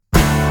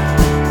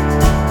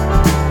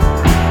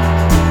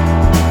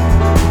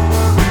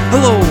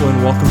Hello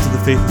and welcome to the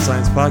Faith and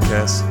Science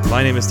Podcast.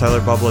 My name is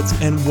Tyler Bublitz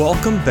and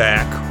welcome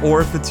back, or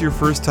if it's your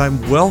first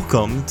time,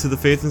 welcome to the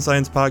Faith and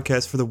Science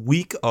Podcast for the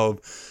week of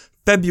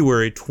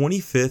February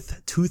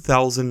 25th,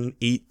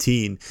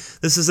 2018.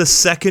 This is the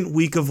second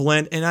week of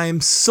Lent and I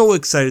am so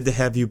excited to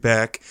have you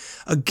back.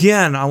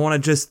 Again, I want to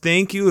just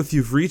thank you if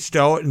you've reached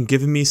out and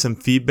given me some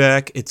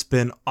feedback. It's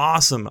been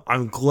awesome.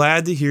 I'm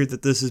glad to hear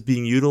that this is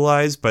being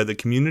utilized by the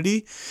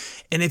community.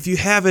 And if you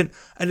haven't,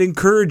 I'd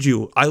encourage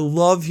you. I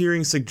love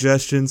hearing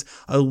suggestions.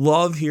 I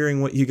love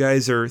hearing what you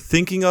guys are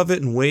thinking of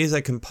it and ways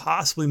I can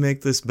possibly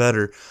make this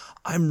better.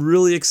 I'm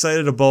really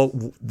excited about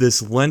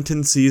this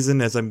Lenten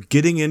season as I'm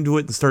getting into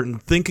it and starting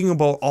thinking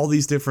about all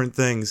these different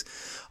things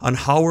on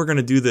how we're going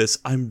to do this.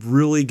 I'm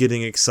really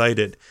getting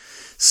excited.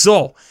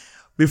 So,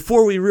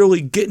 before we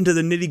really get into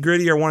the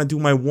nitty-gritty, I want to do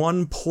my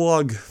one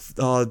plug,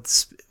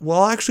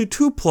 actually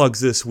two plugs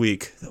this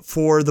week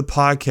for the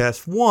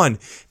podcast. One,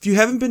 if you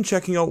haven't been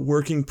checking out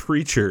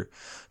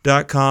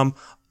workingpreacher.com,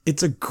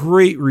 it's a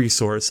great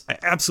resource. I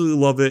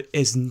absolutely love it.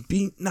 As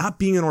not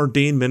being an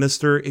ordained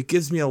minister, it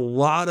gives me a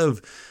lot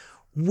of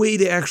way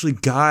to actually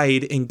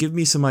guide and give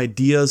me some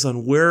ideas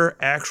on where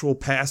actual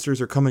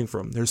pastors are coming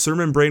from. Their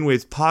Sermon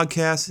Brainwaves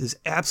podcast is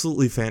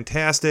absolutely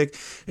fantastic.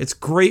 It's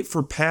great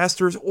for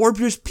pastors or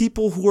just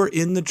people who are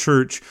in the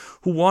church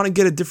who want to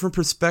get a different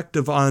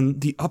perspective on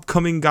the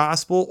upcoming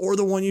gospel or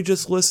the one you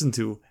just listened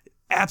to.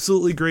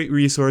 Absolutely great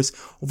resource.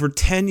 Over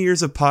 10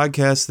 years of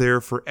podcasts there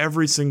for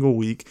every single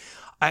week.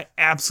 I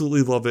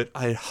absolutely love it.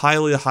 I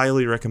highly,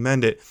 highly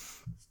recommend it.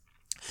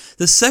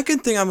 The second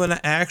thing I'm going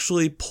to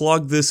actually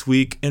plug this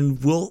week, and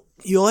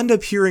you'll end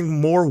up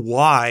hearing more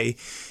why,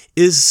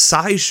 is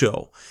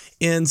SciShow.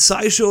 And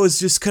SciShow is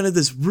just kind of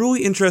this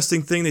really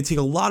interesting thing. They take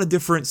a lot of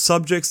different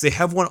subjects. They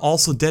have one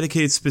also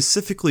dedicated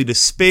specifically to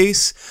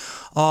space,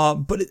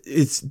 but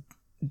it's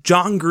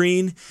John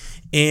Green,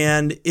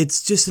 and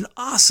it's just an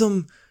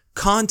awesome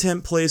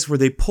content place where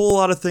they pull a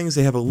lot of things.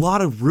 They have a lot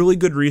of really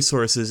good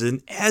resources.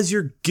 And as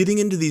you're getting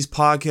into these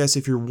podcasts,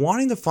 if you're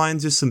wanting to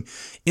find just some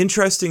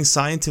interesting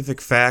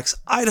scientific facts,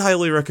 I'd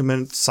highly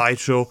recommend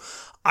SciShow.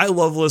 I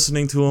love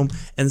listening to them.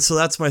 And so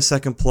that's my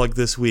second plug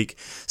this week.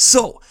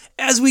 So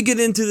as we get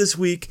into this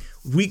week,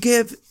 we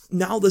have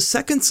now the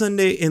second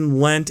Sunday in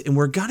Lent, and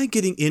we're kind of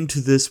getting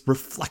into this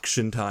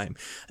reflection time.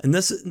 And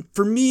this,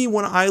 for me,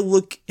 when I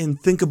look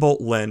and think about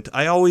Lent,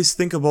 I always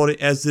think about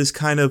it as this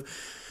kind of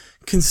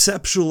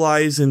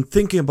conceptualize and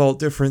thinking about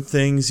different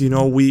things.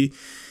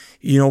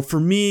 For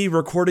me,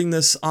 recording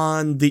this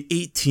on the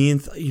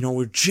 18th,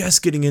 we're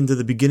just getting into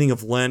the beginning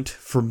of Lent.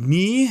 For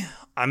me,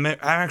 I'm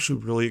actually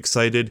really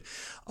excited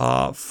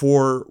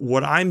for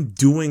what I'm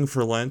doing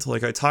for Lent.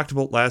 Like I talked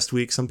about last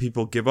week, some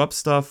people give up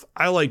stuff.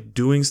 I like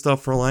doing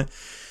stuff for Lent.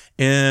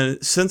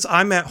 And since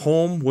I'm at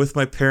home with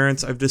my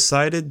parents, I've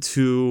decided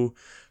to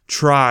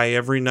try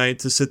every night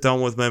to sit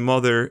down with my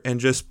mother and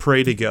just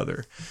pray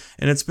together.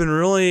 And it's been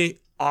really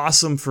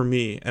awesome for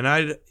me.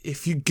 And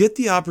if you get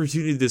the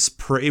opportunity to just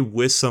pray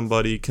with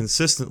somebody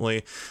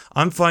consistently,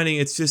 I'm finding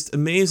it's just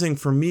amazing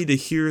for me to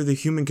hear the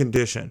human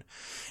condition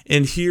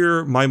and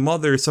hear my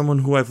mother, someone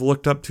who I've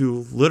looked up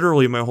to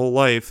literally my whole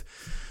life,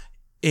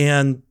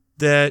 and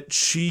that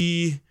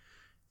she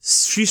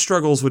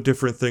struggles with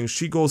different things.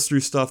 She goes through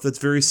stuff that's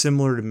very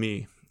similar to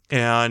me,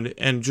 and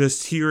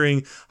just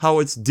hearing how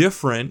it's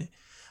different,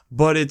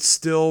 but it's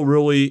still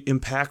really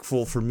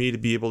impactful for me to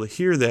be able to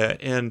hear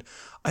that. And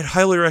I'd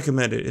highly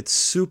recommend it. It's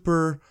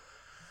super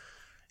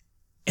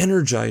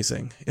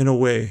energizing in a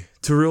way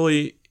to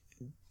really,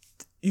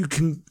 you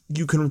can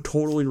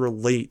totally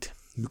relate.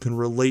 You can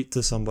relate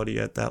to somebody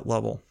at that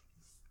level.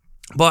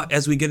 But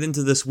as we get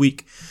into this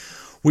week,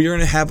 we are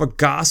going to have a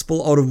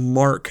gospel out of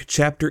Mark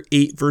chapter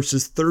 8,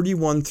 verses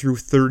 31 through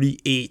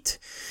 38.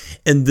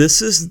 And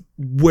this is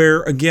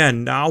where,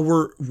 again, now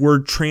we're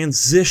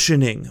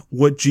transitioning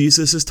what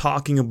Jesus is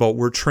talking about.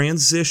 We're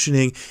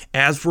transitioning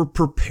as we're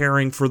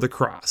preparing for the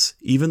cross.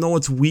 Even though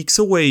it's weeks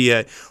away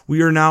yet,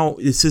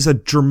 this is a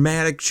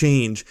dramatic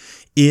change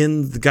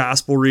in the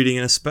gospel reading,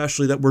 and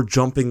especially that we're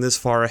jumping this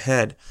far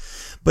ahead.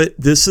 But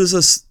this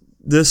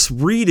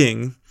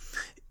reading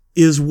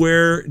is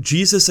where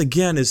Jesus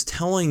again is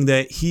telling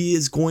that he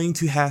is going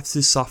to have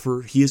to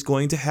suffer, he is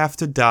going to have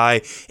to die,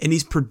 and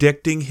he's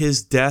predicting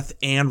his death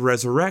and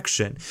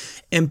resurrection.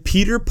 And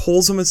Peter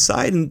pulls him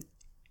aside, and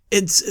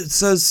it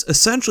says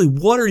essentially,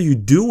 what are you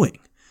doing?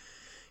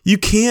 You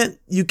can't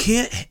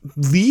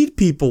lead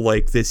people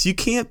like this. You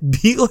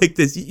can't be like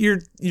this.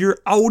 You're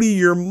out of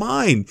your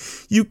mind.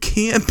 You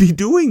can't be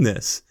doing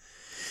this.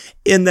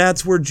 And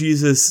that's where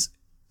Jesus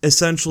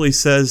essentially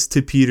says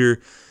to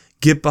Peter,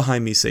 "Get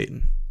behind me,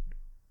 Satan."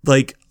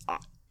 Like,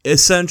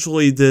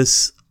 essentially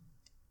this,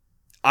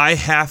 I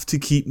have to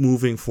keep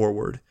moving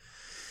forward.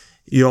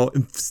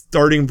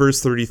 Starting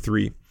verse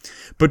 33.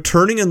 But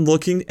turning and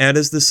looking at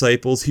his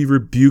disciples, he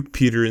rebuked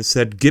Peter and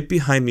said, "Get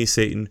behind me,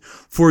 Satan,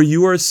 for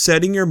you are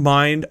setting your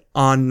mind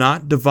on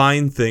not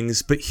divine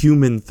things, but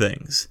human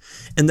things."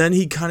 And then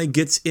he kind of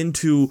gets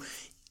into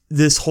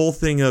this whole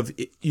thing of,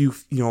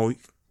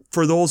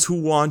 for those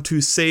who want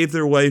to save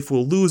their life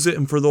will lose it,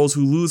 and for those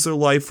who lose their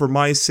life for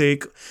my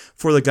sake,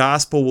 for the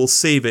gospel, will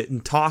save it.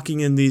 And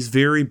talking in these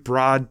very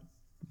broad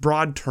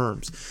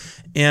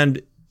terms.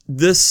 And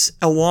this,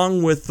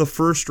 along with the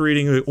first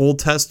reading, the Old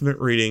Testament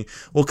reading,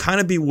 will kind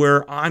of be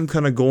where I'm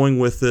kind of going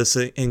with this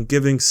and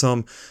giving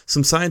some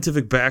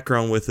scientific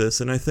background with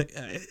this. And I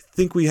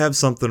think we have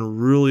something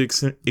really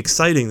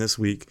exciting this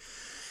week.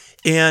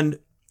 And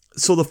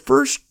so the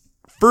first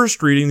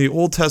reading, the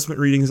Old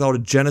Testament reading, is out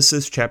of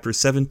Genesis chapter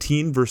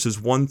 17,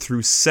 verses 1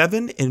 through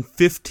 7, and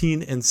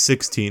 15 and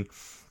 16.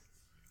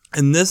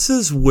 And this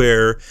is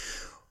where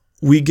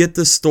we get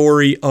the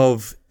story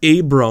of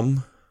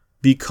Abram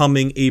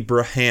becoming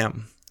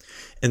Abraham,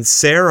 and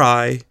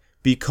Sarai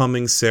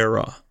becoming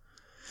Sarah,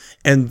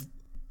 and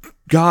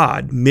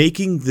God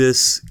making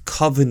this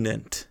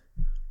covenant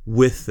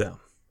with them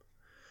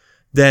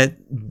that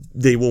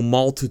they will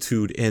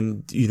multitude,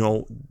 and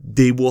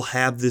they will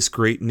have this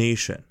great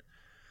nation.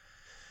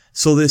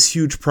 So this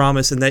huge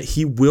promise, and that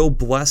he will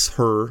bless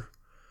her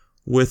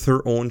with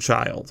her own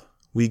child,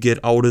 we get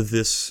out of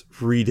this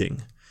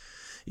reading,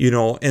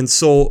 and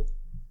so.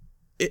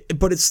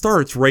 But it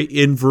starts right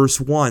in verse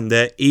 1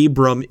 that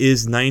Abram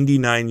is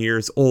 99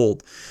 years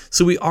old.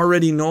 So we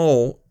already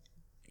know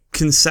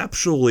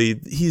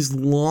conceptually he's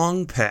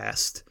long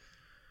past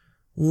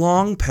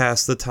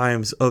the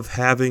times of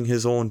having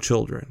his own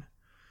children.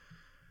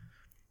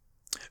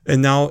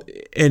 And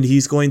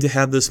he's going to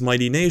have this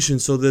mighty nation.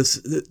 So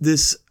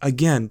this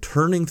again,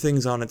 turning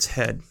things on its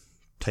head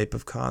type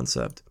of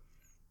concept.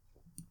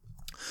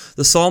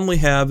 The psalm we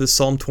have is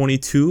Psalm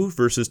 22,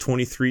 verses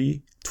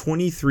 23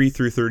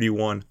 through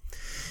 31.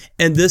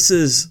 And this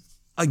is,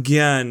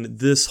 again,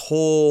 this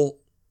whole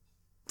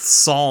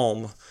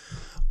psalm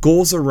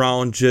goes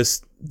around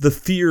just the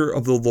fear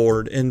of the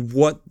Lord and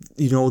what,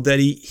 that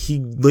he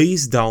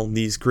lays down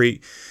these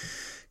great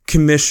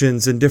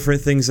commissions and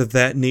different things of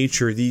that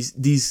nature,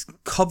 these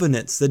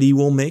covenants that he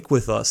will make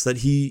with us, that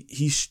he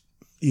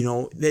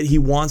that he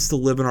wants to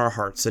live in our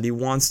hearts, that he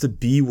wants to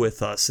be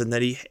with us, and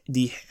that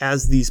he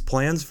has these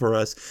plans for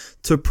us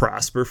to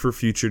prosper for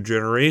future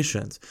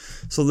generations.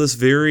 So this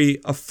very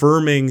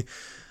affirming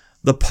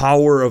the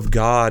power of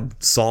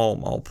God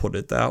psalm, I'll put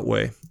it that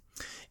way.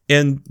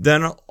 And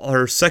then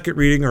our second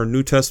reading, our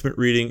New Testament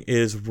reading,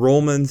 is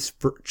Romans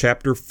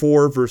chapter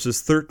 4,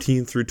 verses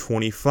 13 through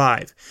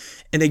 25.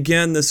 And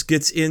again, this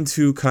gets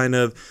into kind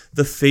of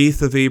the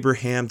faith of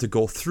Abraham to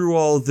go through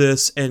all of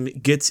this,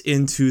 and gets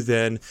into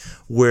then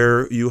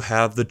where you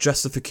have the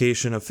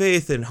justification of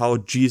faith and how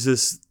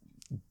Jesus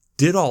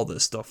did all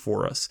this stuff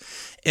for us.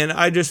 And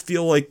I just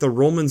feel like the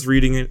Romans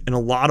reading in a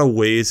lot of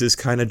ways is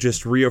kind of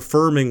just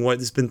reaffirming what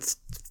has been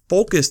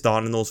focused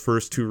on in those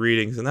first two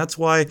readings. And that's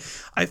why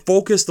I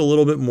focused a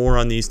little bit more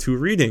on these two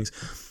readings.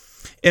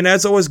 And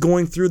as I was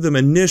going through them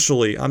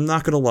initially, I'm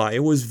not going to lie,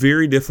 it was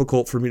very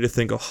difficult for me to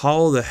think of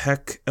how the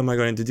heck am I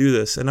going to do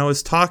this? And I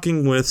was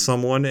talking with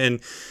someone,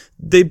 and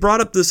they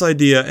brought up this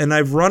idea, and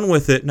I've run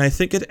with it, and I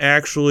think it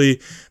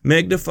actually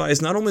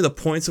magnifies not only the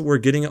points that we're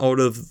getting out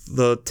of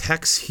the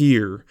text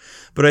here,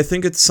 but I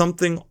think it's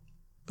something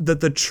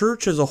that the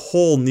church as a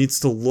whole needs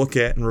to look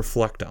at and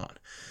reflect on.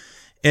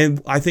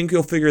 And I think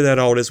you'll figure that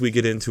out as we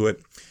get into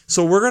it.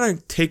 So we're going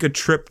to take a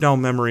trip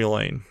down memory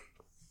lane.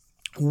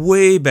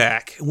 Way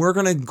back. We're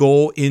going to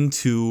go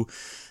into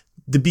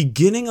the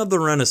beginning of the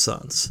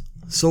Renaissance.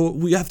 So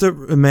we have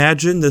to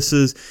imagine this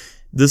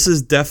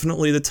is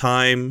definitely the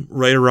time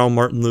right around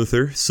Martin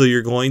Luther. So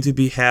you're going to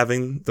be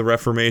having the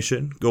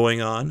Reformation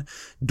going on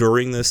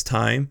during this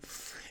time.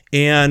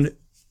 And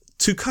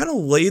to kind of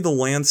lay the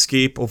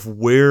landscape of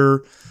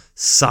where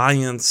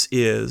science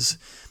is,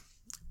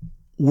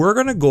 we're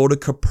going to go to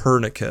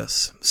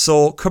Copernicus.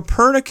 So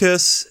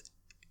Copernicus,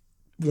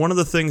 one of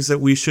the things that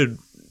we should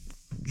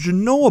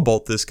know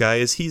about this guy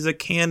is he's a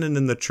canon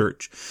in the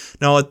church.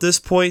 Now, at this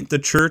point, the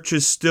church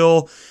is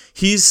still,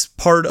 he's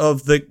part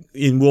of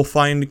and we'll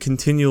find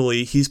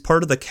continually, he's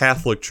part of the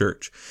Catholic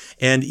Church.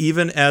 And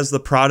even as the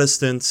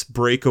Protestants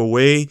break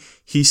away,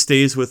 he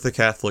stays with the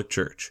Catholic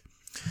Church.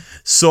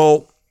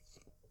 So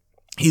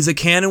he's a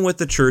canon with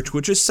the church,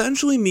 which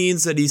essentially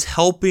means that he's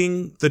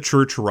helping the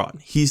church run.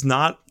 He's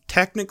not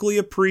technically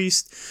a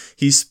priest.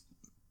 He's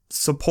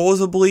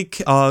supposedly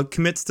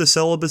commits to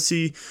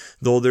celibacy,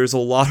 though there's a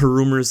lot of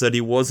rumors that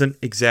he wasn't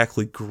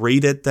exactly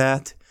great at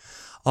that.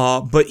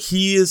 But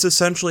he is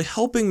essentially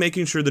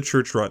making sure the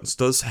church runs,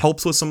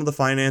 helps with some of the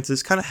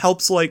finances, kind of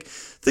helps,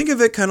 think of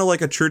it kind of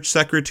like a church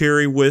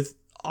secretary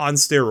on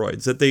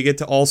steroids, that they get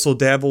to also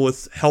dabble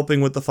with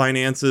helping with the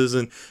finances,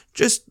 and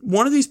just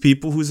one of these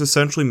people who's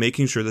essentially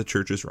making sure the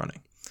church is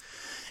running.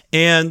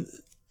 And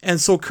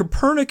so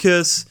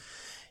Copernicus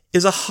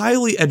is a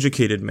highly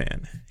educated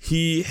man.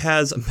 He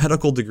has a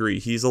medical degree.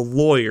 He's a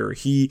lawyer.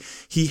 He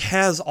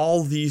has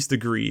all these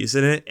degrees.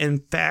 And in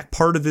fact,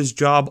 part of his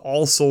job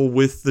also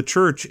with the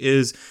church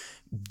is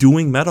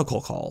doing medical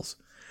calls.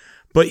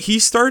 But he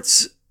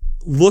starts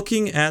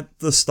looking at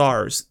the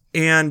stars.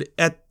 And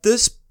at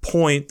this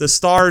point, the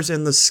stars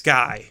in the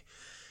sky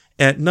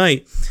at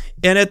night.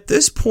 And at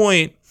this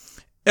point,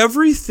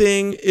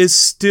 everything is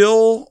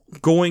still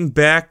going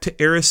back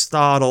to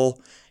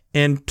Aristotle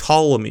and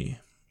Ptolemy,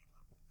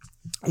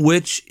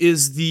 which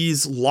is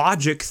these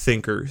logic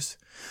thinkers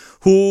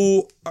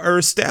who are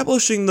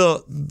establishing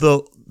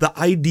the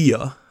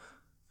idea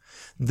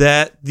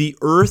that the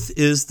earth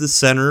is the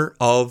center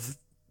of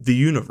the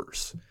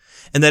universe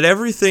and that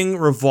everything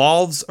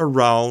revolves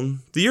around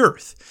the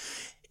earth.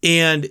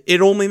 And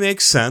it only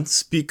makes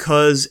sense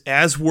because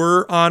as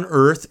we're on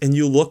Earth and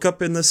you look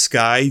up in the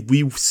sky,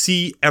 we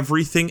see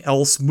everything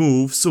else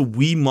move, so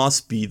we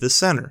must be the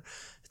center.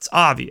 It's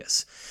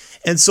obvious.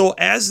 And so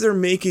as they're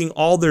making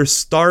all their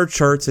star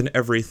charts and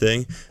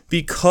everything,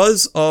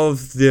 because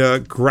of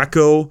the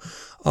Greco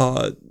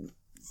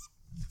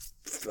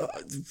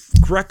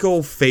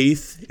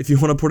faith, if you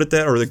want to put it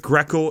that, or the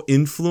Greco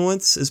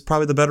influence is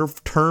probably the better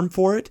term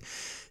for it,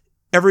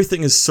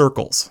 everything is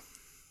circles.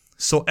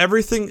 So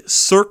everything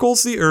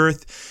circles the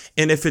earth,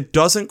 and if it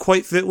doesn't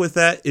quite fit with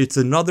that, it's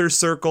another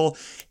circle.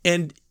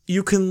 And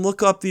you can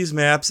look up these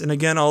maps, and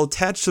again, I'll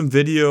attach some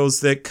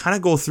videos that kind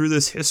of go through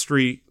this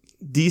history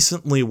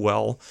decently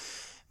well.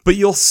 But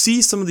you'll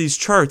see some of these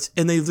charts,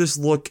 and they just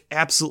look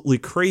absolutely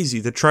crazy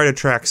to try to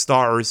track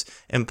stars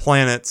and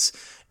planets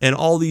and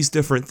all these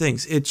different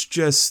things. It's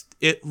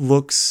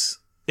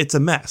a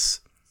mess.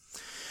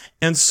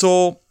 And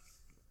so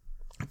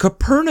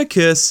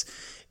Copernicus,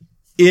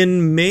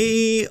 in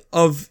May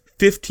of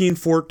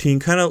 1514,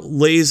 kind of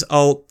lays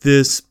out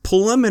this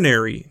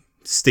preliminary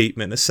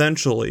statement,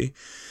 essentially,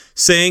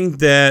 saying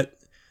that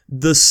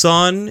the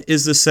sun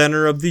is the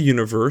center of the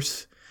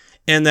universe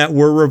and that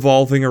we're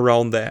revolving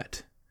around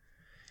that.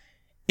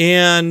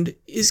 And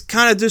is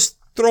kind of just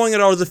throwing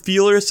it out as a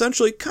feeler,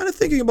 essentially kind of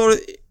thinking about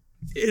it.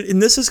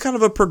 And this is kind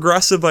of a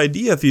progressive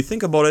idea, if you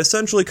think about it,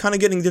 essentially kind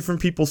of getting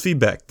different people's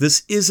feedback.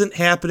 This isn't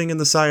happening in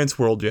the science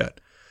world yet.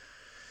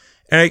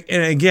 And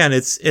again,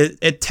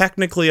 it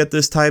technically at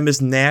this time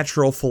is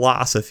natural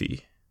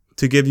philosophy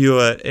to give you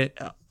a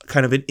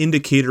kind of an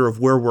indicator of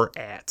where we're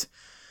at.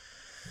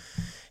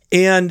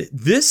 And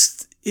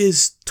this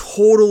is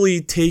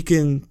totally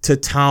taken to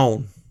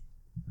town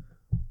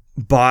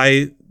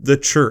by the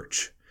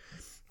church.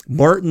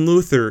 Martin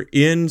Luther,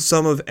 in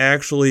some of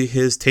actually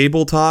his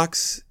table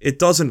talks, it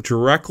doesn't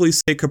directly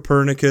say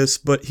Copernicus,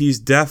 but he's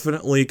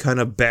definitely kind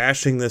of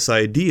bashing this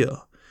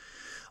idea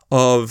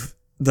of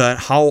that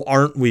how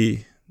aren't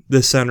we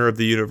the center of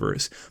the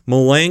universe?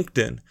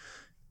 Melanchthon,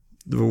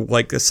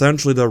 like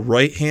essentially the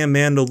right-hand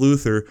man to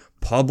Luther,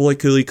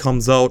 publicly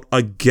comes out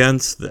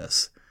against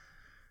this.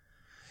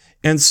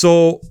 And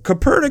so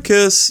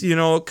Copernicus,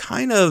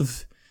 kind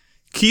of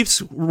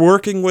keeps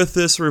working with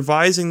this,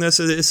 revising this.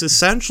 It's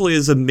essentially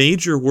is a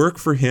major work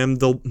for him,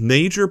 the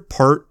major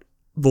part,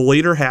 the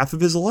later half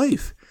of his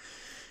life.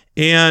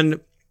 And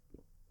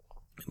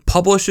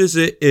publishes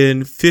it in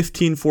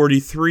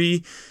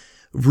 1543.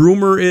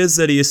 Rumor is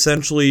that he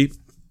essentially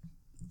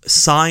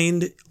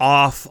signed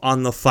off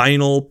on the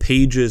final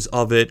pages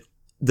of it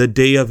the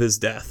day of his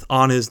death,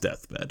 on his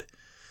deathbed.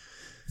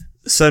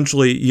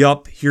 Essentially,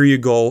 yup, here you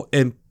go,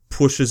 and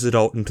pushes it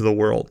out into the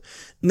world.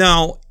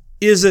 Now,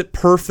 is it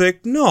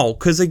perfect? No,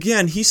 because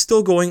again, he's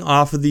still going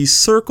off of these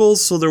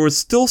circles, so there was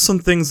still some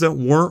things that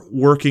weren't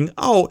working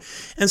out,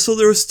 and so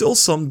there was still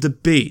some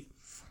debate.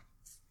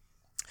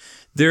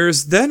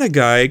 There's then a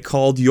guy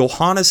called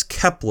Johannes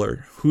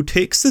Kepler, who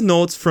takes the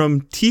notes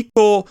from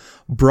Tycho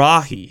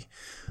Brahe,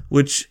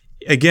 which,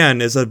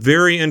 again, is a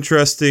very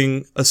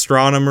interesting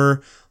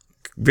astronomer,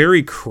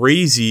 very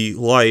crazy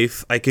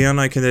life. Again,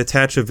 I can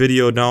attach a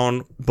video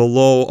down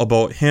below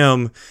about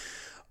him.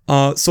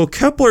 So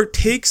Kepler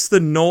takes the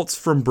notes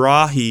from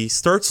Brahe,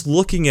 starts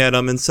looking at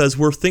them, and says,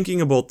 we're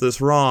thinking about this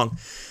wrong.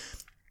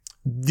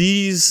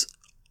 These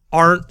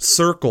aren't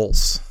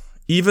circles.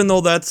 Even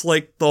though that's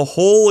like the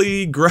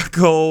holy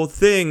Greco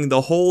thing,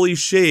 the holy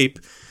shape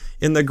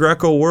in the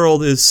Greco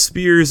world is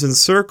spheres and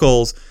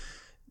circles,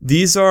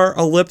 these are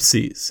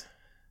ellipses.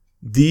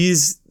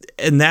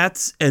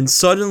 And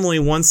suddenly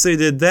once they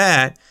did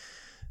that,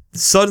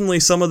 suddenly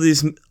some of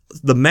these,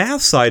 the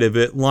math side of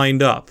it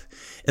lined up.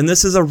 And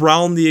this is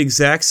around the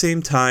exact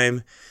same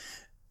time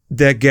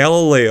that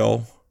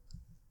Galileo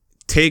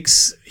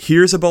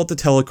hears about the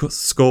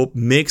telescope,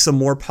 makes a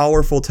more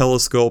powerful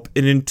telescope,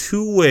 and in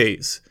two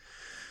ways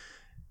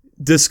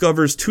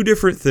discovers two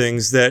different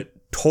things that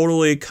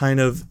totally kind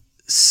of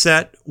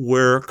set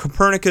where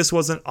Copernicus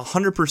wasn't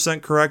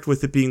 100% correct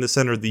with it being the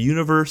center of the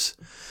universe,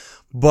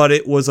 but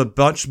it was a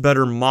much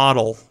better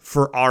model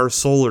for our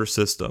solar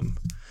system.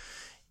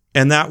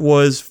 And that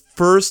was,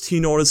 first,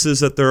 he notices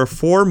that there are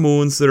 4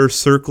 moons that are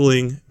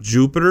circling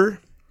Jupiter.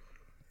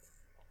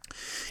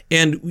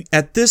 And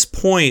at this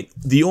point,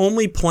 the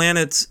only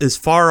planets as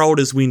far out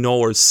as we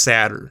know are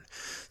Saturn.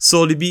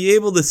 So to be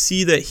able to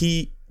see that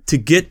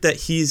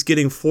he's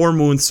getting 4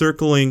 moons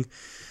circling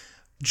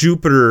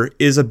Jupiter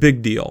is a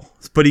big deal.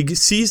 But he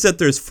sees that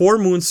there's 4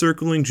 moons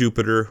circling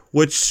Jupiter,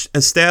 which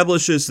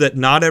establishes that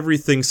not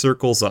everything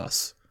circles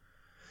us.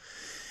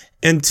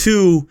 And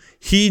 2,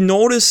 he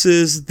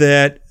notices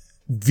that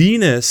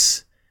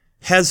Venus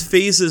has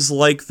phases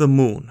like the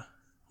moon.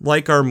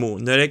 like our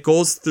moon, that it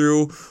goes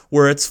through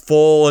where it's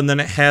full and then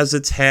it has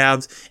its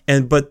halves,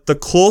 but the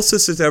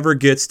closest it ever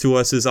gets to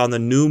us is on the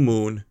new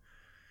moon,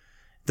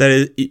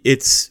 that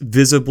it's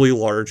visibly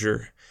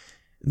larger.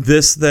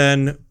 This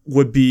then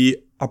would be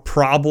a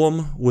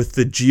problem with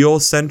the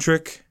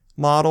geocentric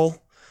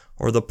model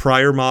or the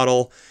prior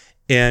model,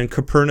 and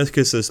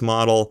Copernicus's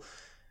model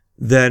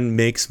then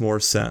makes more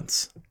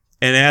sense.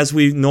 And as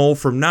we know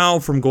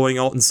from going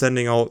out and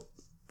sending out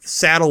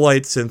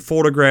satellites and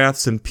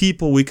photographs and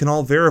people, we can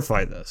all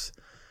verify this.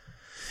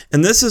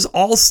 And this is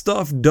all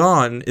stuff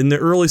done in the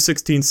early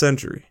 16th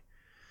century.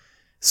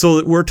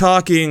 So we're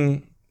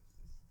talking,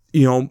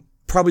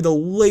 probably the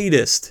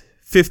latest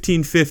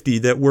 1550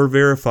 that we're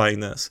verifying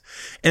this.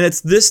 And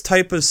it's this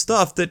type of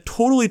stuff that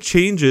totally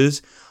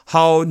changes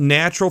how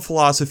natural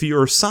philosophy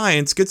or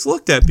science gets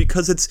looked at,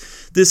 because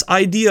it's this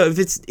idea of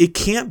it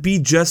can't be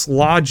just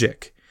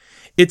logic.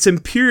 It's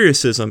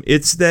empiricism.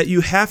 It's that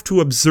you have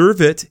to observe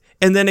it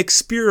and then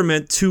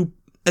experiment to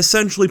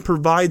essentially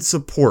provide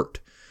support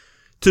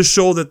to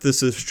show that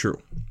this is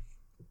true.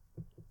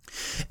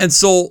 And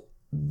so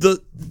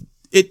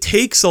it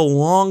takes a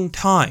long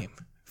time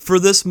for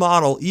this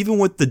model, even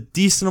with the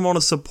decent amount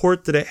of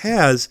support that it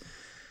has,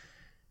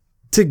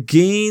 to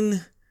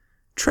gain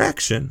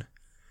traction.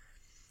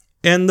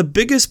 And the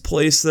biggest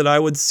place that I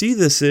would see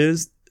this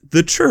is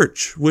the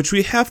church, which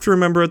we have to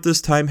remember at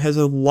this time has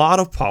a lot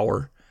of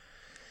power.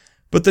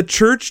 But the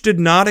church did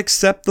not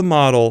accept the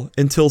model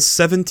until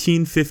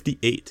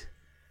 1758.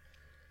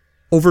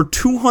 Over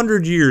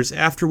 200 years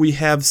after we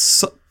have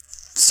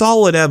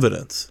solid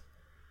evidence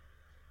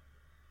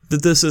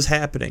that this is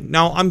happening.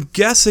 Now, I'm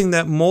guessing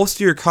that most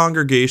of your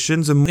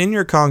congregations and in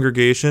your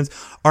congregations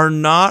are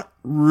not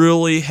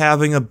really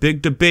having a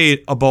big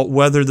debate about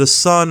whether the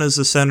sun is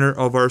the center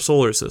of our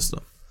solar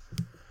system.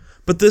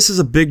 But this is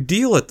a big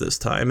deal at this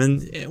time,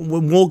 and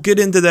we'll get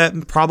into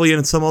that probably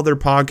in some other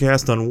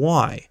podcast on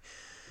why.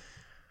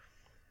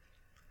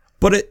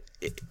 But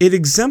it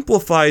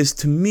exemplifies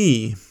to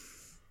me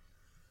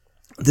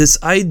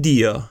this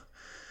idea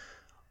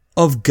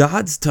of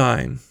God's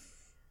time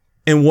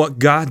and what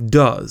God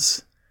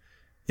does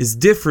is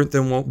different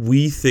than what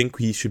we think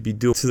he should be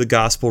doing. To the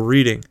gospel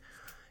reading.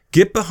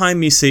 Get behind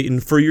me, Satan,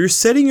 for you're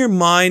setting your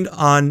mind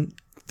on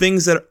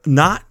things that are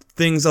not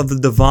things of the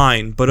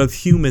divine, but of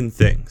human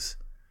things.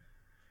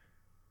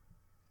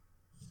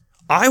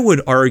 I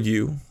would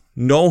argue,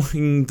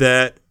 knowing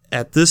that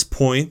at this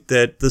point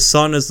that the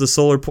sun is the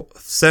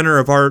center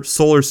of our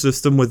solar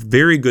system with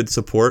very good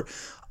support,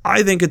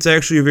 I think it's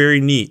actually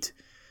very neat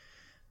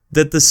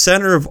that the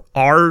center of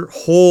our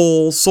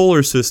whole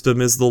solar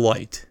system is the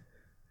light.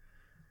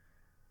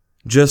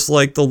 Just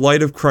like the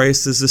light of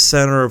Christ is the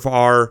center of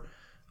our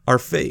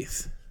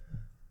faith.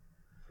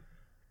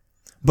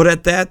 But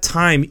at that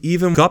time,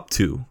 even up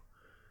to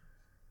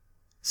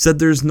said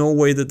there's no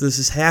way that this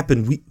has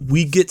happened.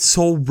 We get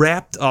so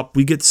wrapped up,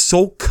 we get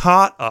so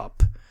caught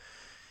up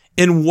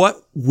in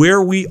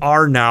where we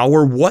are now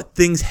or what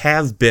things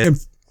have been,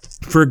 and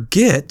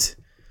forget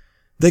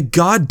that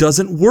God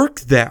doesn't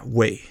work that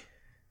way.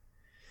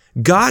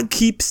 God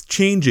keeps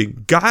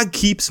changing. God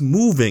keeps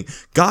moving.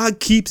 God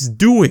keeps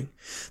doing.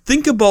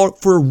 Think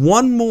about for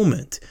one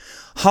moment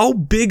how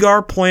big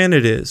our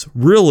planet is,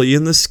 really,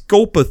 in the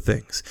scope of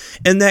things,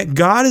 and that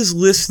God is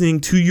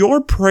listening to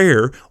your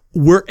prayer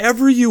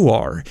wherever you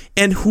are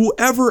and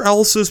whoever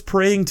else is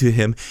praying to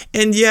him.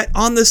 And yet,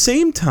 on the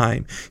same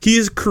time, he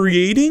is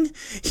creating.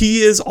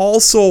 He is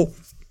also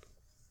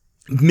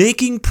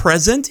making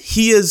present.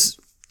 He is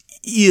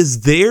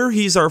there.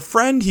 He's our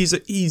friend. He's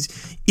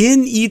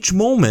in each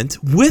moment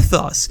with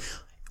us,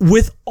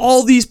 with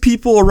all these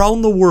people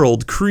around the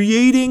world,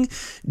 creating,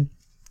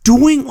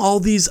 doing all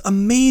these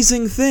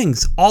amazing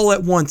things all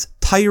at once,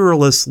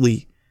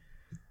 tirelessly.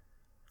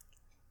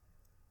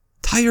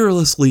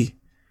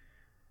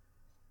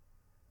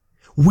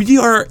 We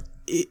are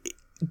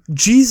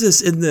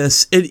Jesus in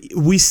this, and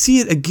we see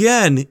it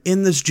again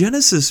in this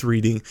Genesis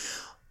reading.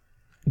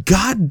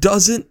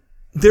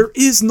 There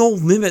is no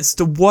limits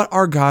to what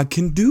our God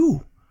can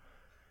do.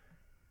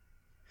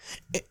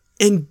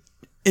 And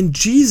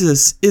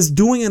Jesus is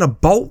doing an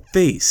about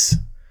face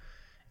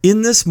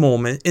in this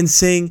moment and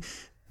saying,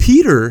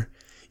 Peter,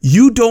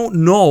 you don't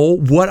know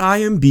what I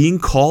am being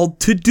called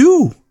to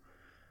do.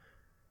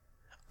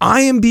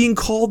 I am being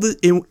called,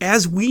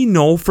 as we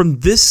know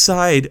from this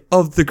side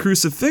of the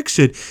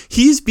crucifixion,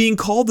 he's being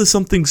called to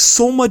something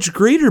so much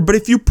greater. But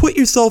if you put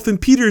yourself in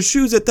Peter's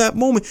shoes at that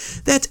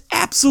moment, that's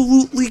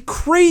absolutely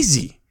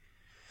crazy.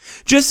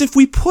 Just if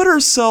we put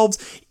ourselves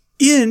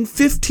in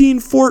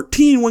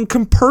 1514 when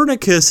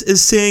Copernicus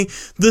is saying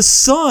the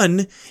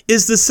sun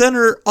is the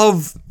center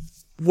of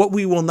what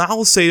we will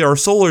now say our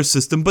solar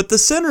system, but the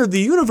center of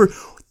the universe,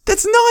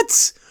 that's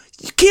nuts.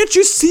 Can't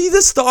you see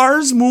the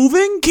stars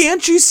moving?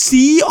 Can't you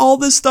see all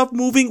this stuff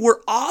moving? We're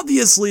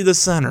obviously the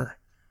center.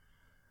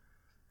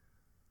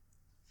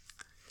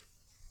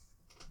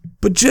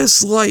 But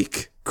just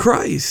like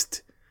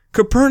Christ,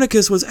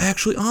 Copernicus was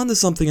actually onto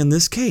something in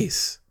this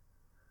case.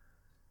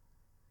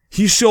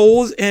 he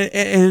shows and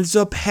ends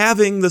up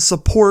having the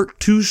support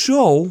to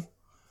show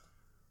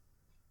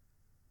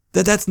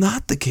that that's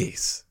not the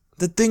case,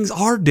 that things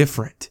are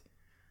different.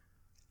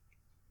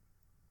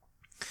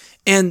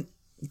 And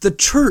the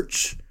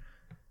church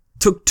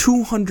took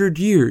 200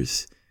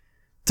 years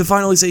to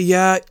finally say,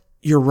 yeah,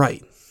 you're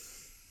right.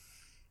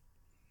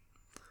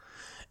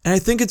 And I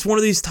think it's one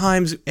of these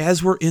times,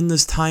 as we're in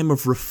this time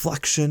of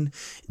reflection,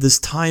 this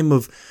time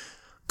of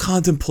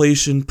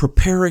contemplation,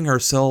 preparing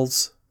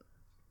ourselves,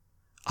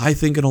 I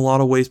think in a lot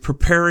of ways,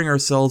 preparing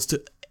ourselves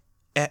to,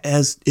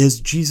 as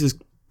Jesus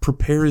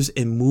prepares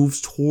and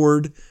moves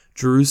toward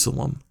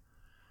Jerusalem,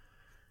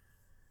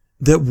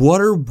 that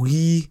what are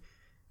we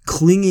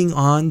clinging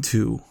on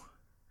to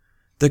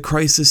that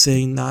Christ is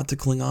saying not to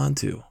cling on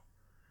to?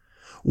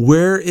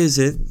 Where is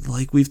it,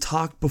 like we've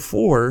talked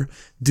before,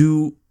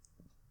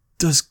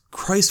 does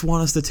Christ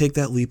want us to take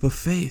that leap of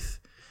faith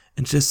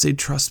and just say,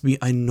 trust me,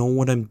 I know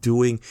what I'm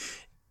doing,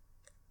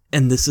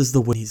 and this is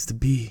the way it needs to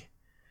be?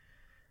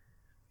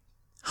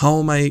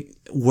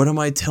 What am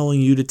I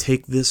telling you to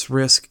take this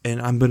risk,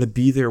 and I'm going to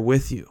be there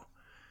with you?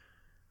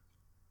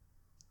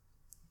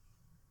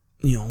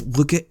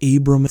 Look at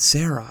Abram and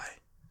Sarai.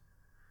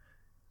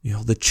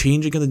 The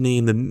changing of the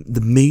name,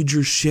 the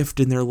major shift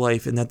in their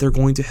life, and that they're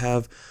going to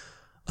have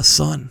a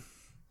son.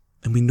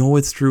 And we know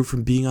it's true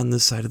from being on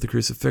this side of the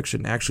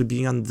crucifixion, actually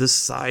being on this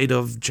side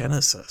of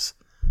Genesis.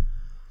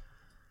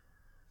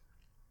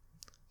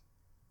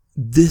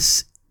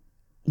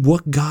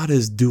 What God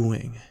is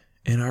doing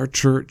in our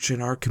church,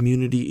 in our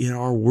community, in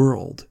our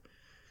world,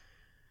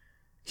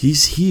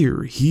 He's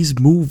here, He's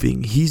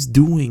moving, He's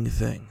doing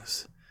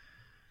things.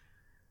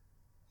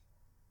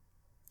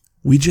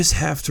 We just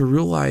have to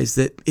realize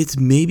that it's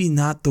maybe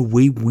not the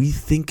way we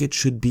think it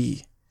should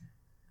be.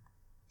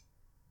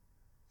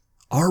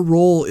 Our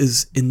role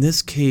is, in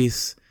this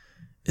case,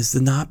 is to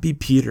not be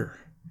Peter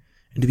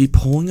and to be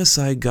pulling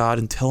aside God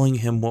and telling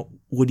him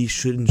what he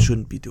should and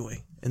shouldn't be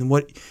doing. And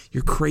what,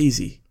 you're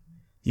crazy.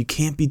 You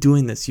can't be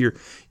doing this.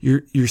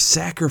 You're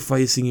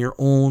sacrificing your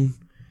own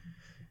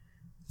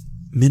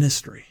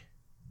ministry.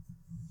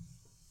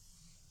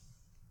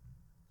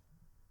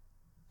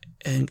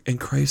 And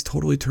Christ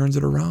totally turns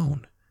it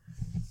around.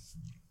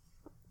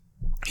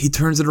 He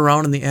turns it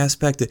around in the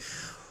aspect that,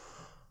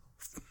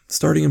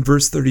 starting in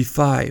verse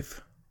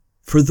 35,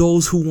 for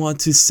those who want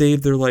to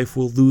save their life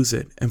will lose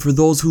it. And for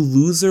those who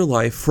lose their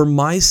life for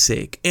my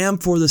sake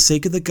and for the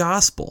sake of the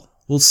gospel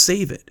will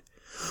save it.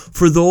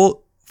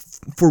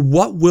 For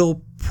what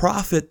will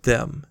profit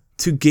them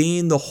to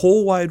gain the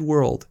whole wide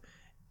world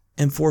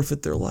and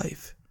forfeit their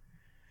life?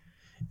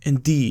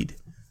 Indeed,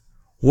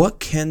 what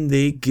can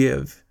they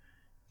give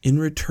in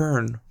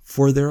return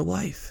for their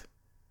life?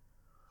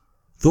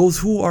 Those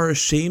who are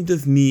ashamed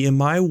of me and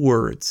my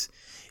words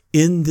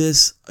in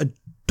this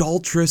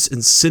adulterous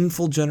and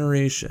sinful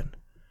generation,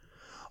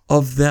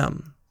 of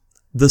them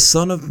the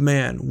Son of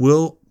Man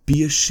will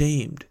be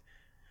ashamed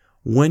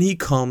when he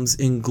comes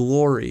in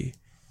glory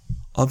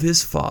of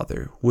his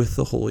Father with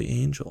the holy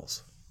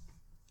angels.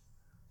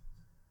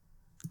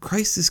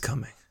 Christ is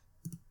coming.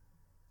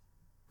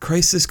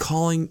 Christ is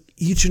calling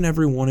each and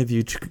every one of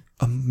you to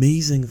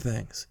amazing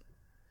things.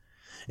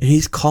 And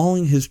he's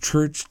calling his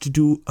church to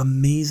do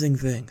amazing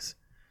things.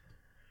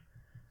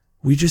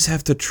 We just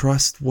have to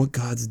trust what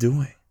God's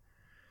doing.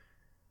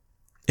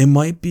 It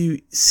might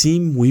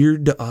seem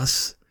weird to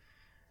us.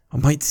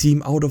 It might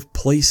seem out of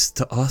place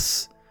to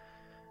us.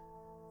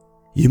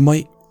 You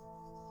might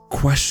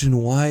question,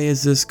 why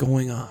is this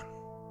going on?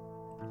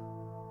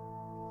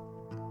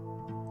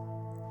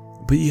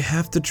 But you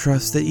have to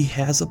trust that he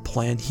has a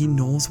plan. He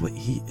knows what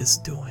he is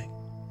doing.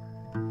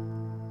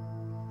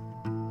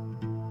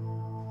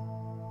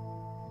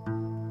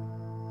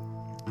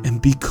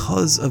 And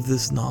because of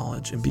this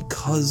knowledge and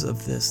because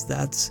of this,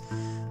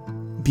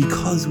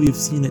 because we've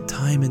seen it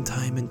time and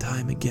time and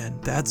time again.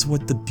 That's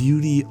what the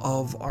beauty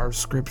of our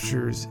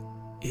scriptures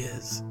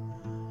is.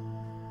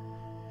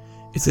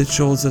 It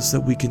shows us that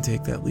we can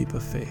take that leap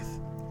of faith.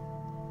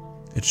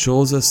 It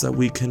shows us that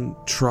we can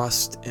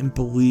trust and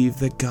believe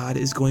that God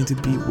is going to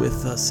be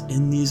with us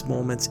in these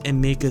moments and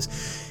make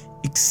us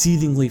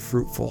exceedingly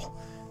fruitful,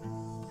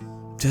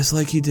 just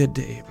like he did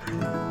to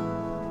Abraham.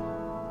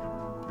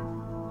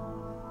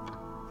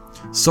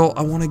 So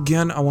I want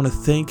to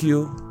thank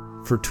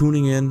you for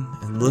tuning in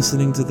and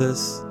listening to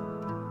this.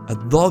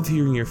 I'd love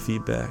hearing your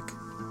feedback.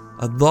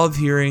 I'd love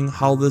hearing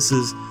how this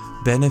is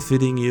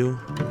benefiting you,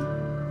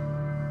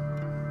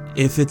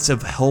 if it's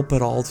of help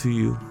at all to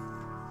you.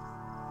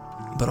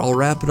 But I'll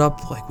wrap it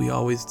up like we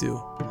always do.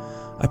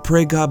 I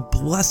pray God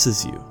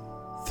blesses you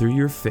through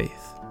your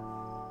faith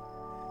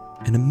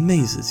and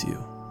amazes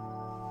you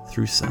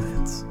through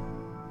science.